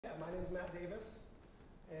My name is Matt Davis,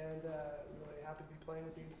 and I'm really happy to be playing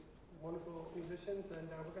with these wonderful musicians. And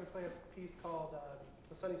we're going to play a piece called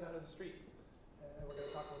The Sunny Side of the Street. And we're going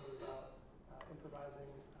to talk a little bit about improvising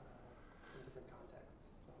in different contexts.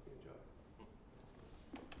 So I hope you enjoy.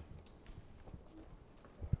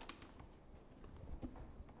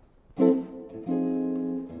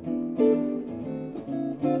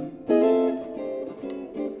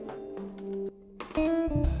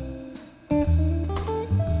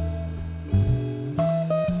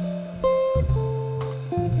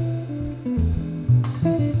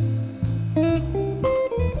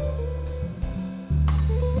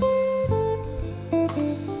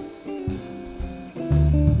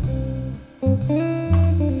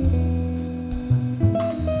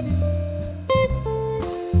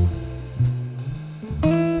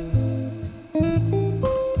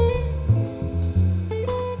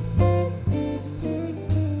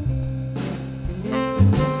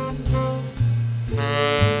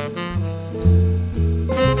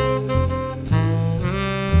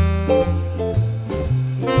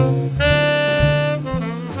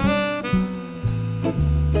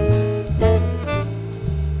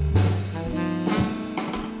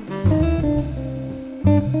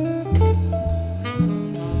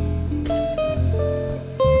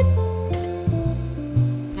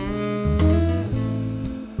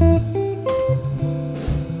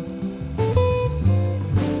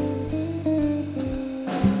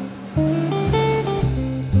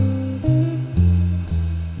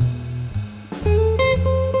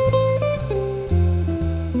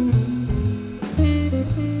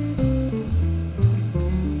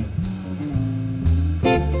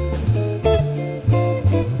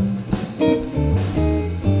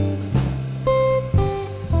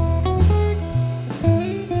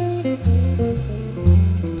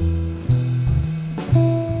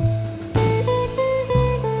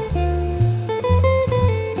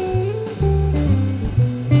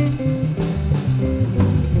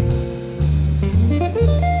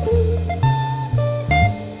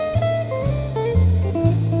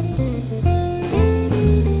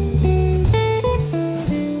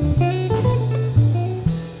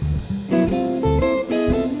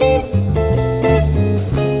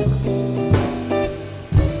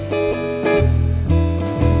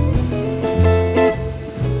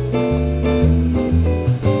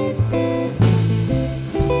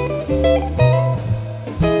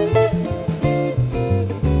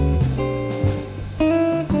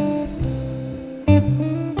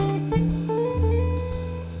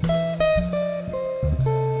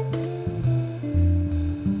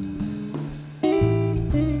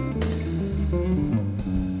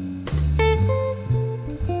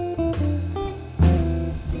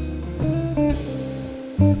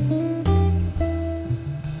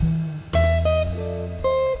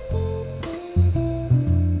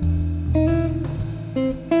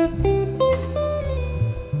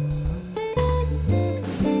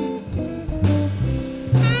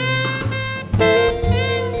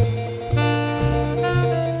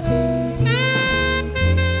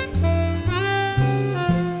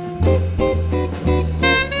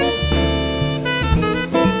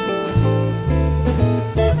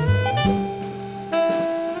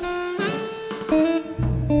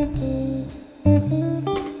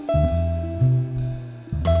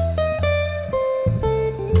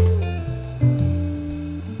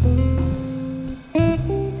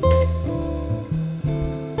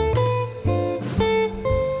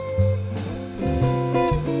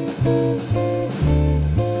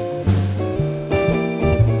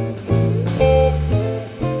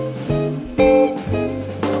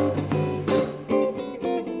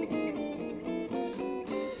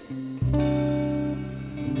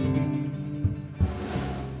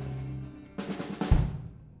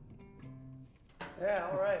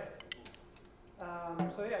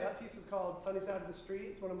 Sunny Side of the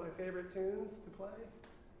Street. It's one of my favorite tunes to play.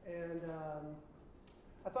 And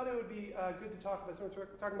I thought it would be good to talk about, since we're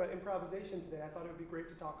talking about improvisation today, I thought it would be great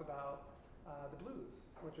to talk about the blues,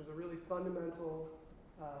 which is a really fundamental,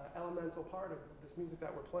 elemental part of this music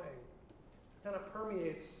that we're playing. It kind of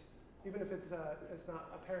permeates, even if it's not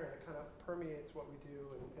apparent, it kind of permeates what we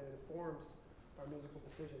do and informs our musical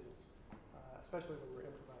decisions, especially when we're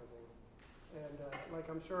improvising. And like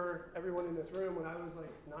I'm sure everyone in this room, when I was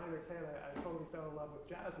like 9 or 10, I totally fell in love with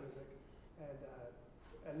jazz music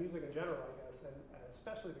and music in general, I guess, and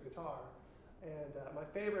especially the guitar. And my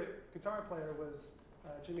favorite guitar player was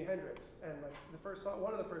Jimi Hendrix. And like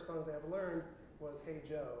one of the first songs I ever learned was Hey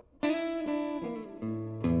Joe. And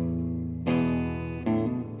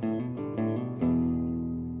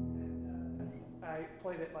I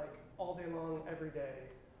played it like all day long, every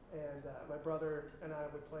day. and my brother and I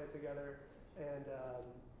would play it together, and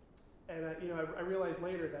I realized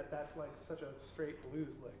later that that's like such a straight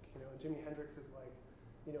blues lick, and Jimi Hendrix is like,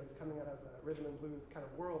 he's coming out of a rhythm and blues kind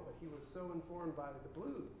of world, but he was so informed by the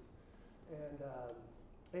blues, and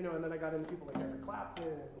and then I got into people like Eric Clapton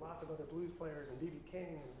and lots of other blues players and B.B.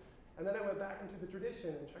 King, and then I went back into the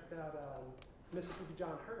tradition and checked out Mississippi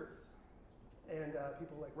John Hurt and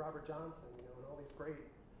people like Robert Johnson, and all these great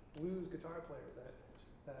blues guitar players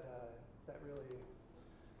that really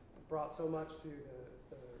brought so much to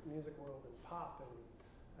the music world and pop and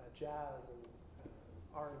jazz and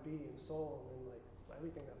R&B and soul and then like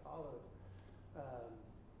everything that followed.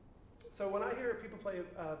 So when I hear people play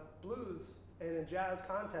blues and in jazz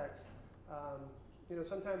context,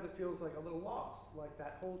 sometimes it feels like a little lost, like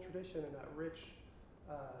that whole tradition and that rich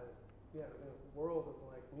world of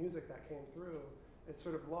like music that came through is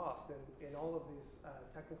sort of lost in all of these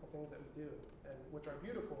technical things that we do, and which are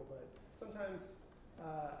beautiful, but sometimes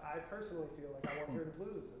I personally feel like I want to hear the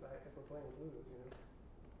blues if we're playing blues,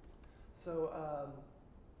 So,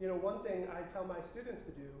 one thing I tell my students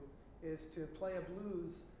to do is to play a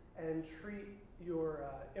blues and treat your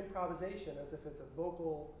improvisation as if it's a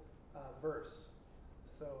vocal verse.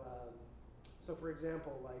 So for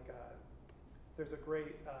example, like there's a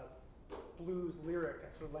great blues lyric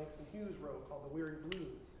actually Langston Hughes wrote called The Weary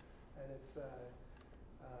Blues, and it's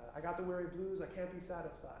I got the weary blues, I can't be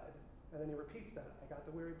satisfied. And then he repeats that, I got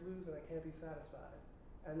the weary blues and I can't be satisfied.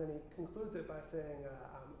 And then he concludes it by saying,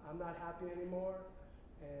 I'm not happy anymore,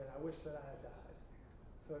 and I wish that I had died.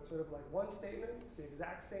 So it's sort of like one statement, it's the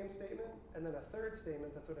exact same statement, and then a third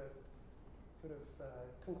statement that sort of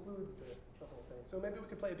concludes the whole thing. So maybe we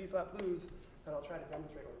could play a B-flat blues, and I'll try to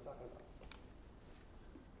demonstrate what we're talking about.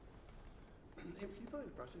 Hey, can you play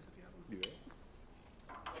with brushes if you have them? Yeah.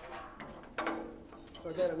 So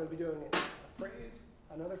again, I'm going to be doing a phrase,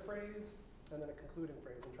 another phrase, and then a concluding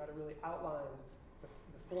phrase, and try to really outline the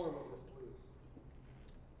form of this blues.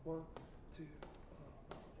 1, 2,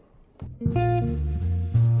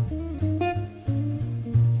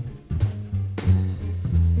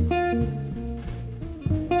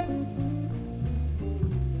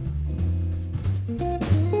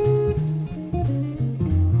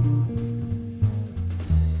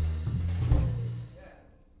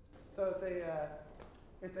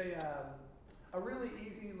 'It's a really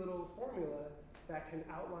easy little formula that can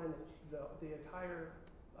outline the entire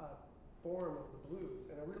form of the blues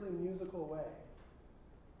in a really musical way.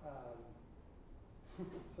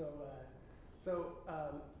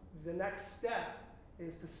 The next step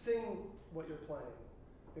is to sing what you're playing,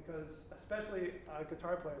 because especially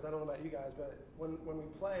guitar players, I don't know about you guys, but when we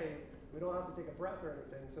play, we don't have to take a breath or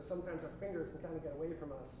anything, so sometimes our fingers can kind of get away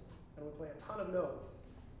from us, and we play a ton of notes.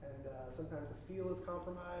 And sometimes the feel is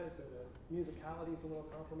compromised, or the musicality is a little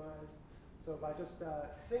compromised. So by just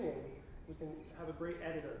singing, we can have a great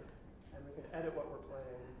editor, and we can edit what we're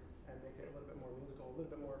playing and make it a little bit more musical, a little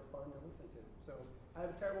bit more fun to listen to. So I have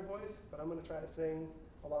a terrible voice, but I'm going to try to sing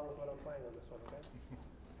along with what I'm playing on this one, okay?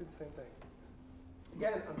 Let's do the same thing.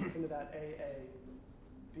 Again, I'm switching to that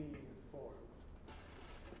A-A-B form.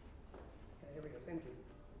 Okay, here we go, same key.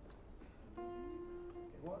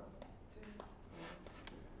 Okay, 1, 2,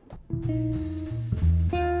 1.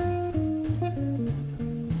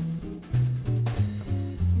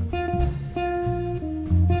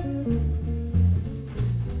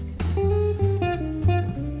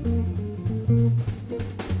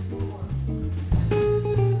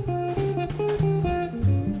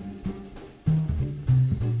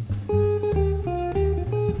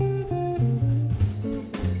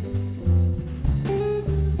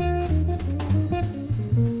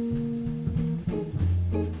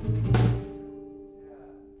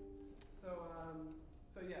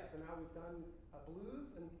 So now we've done a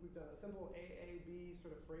blues, and we've done a simple A-A-B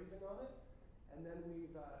sort of phrasing on it, and then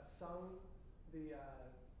we've sung the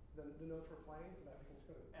notes we're playing so that we can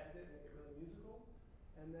sort of edit it and make it really musical.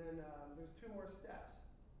 And then there's 2 more steps.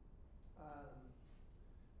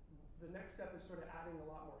 The next step is sort of adding a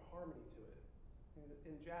lot more harmony to it.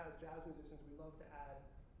 In jazz musicians, we love to add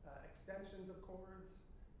extensions of chords,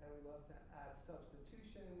 and we love to add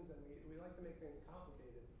substitutions, and we like to make things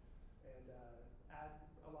complicated and add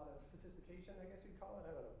a lot of sophistication, I guess you'd call it.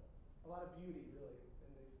 I don't know. A lot of beauty, really, in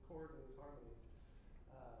these chords and these harmonies.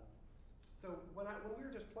 So when we were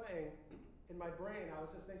just playing, in my brain, I was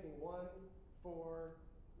just thinking 1, 4,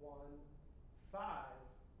 1, 5,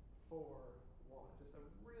 4, 1. Just a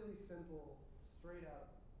really simple, straight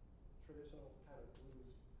up, traditional kind of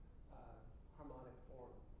blues harmonic form.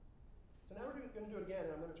 So now we're going to do it again,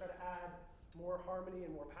 and I'm going to try to add more harmony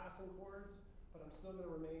and more passing chords, but I'm still going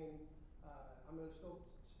to remain, I'm going to still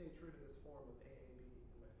stay true to this form of AAB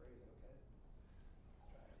in my phrasing, okay? Let's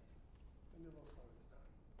try it. Maybe a little slower this time.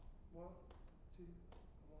 1, 2,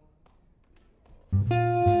 1.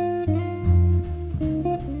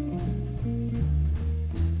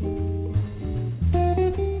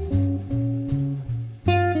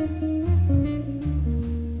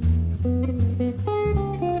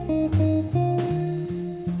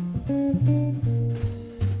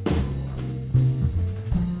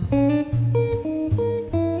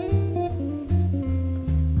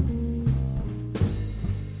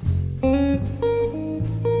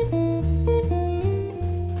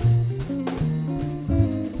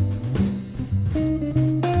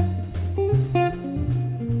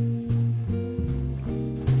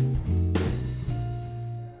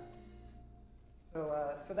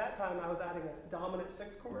 So that time I was adding a dominant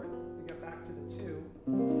 6 chord to get back to the 2,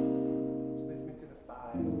 which leads me to the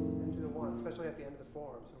 5 and to the 1, especially at the end of the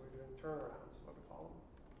form. So we're doing turnarounds, is what we call them.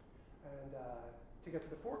 And to get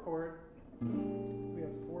to the 4 chord, we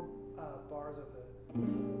have 4 bars of the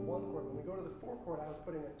 1 chord. When we go to the 4 chord, I was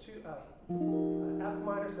putting a F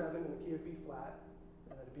minor 7 in the key of B flat,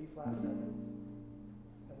 and then a B flat 7.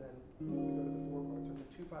 And then we go to the 4 chord. So it's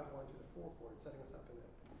a 2, 5, 1 to the 4 chord, setting us up in a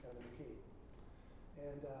kind of a key.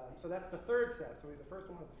 And so that's the third step. So the first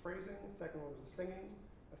one was the phrasing, the second one was the singing,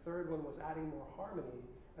 the third one was adding more harmony,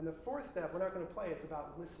 and the fourth step, we're not going to play, it's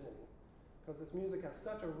about listening. Because this music has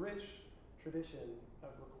such a rich tradition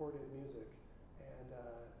of recorded music. And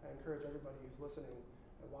I encourage everybody who's listening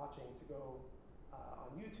and watching to go on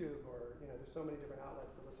YouTube, or there's so many different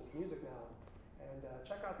outlets to listen to music now. And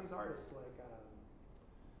check out these artists like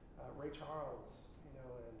Ray Charles,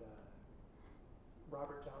 and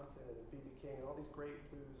Robert Johnson and B.B. King, and all these great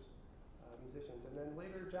blues musicians. And then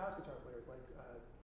later jazz guitar players like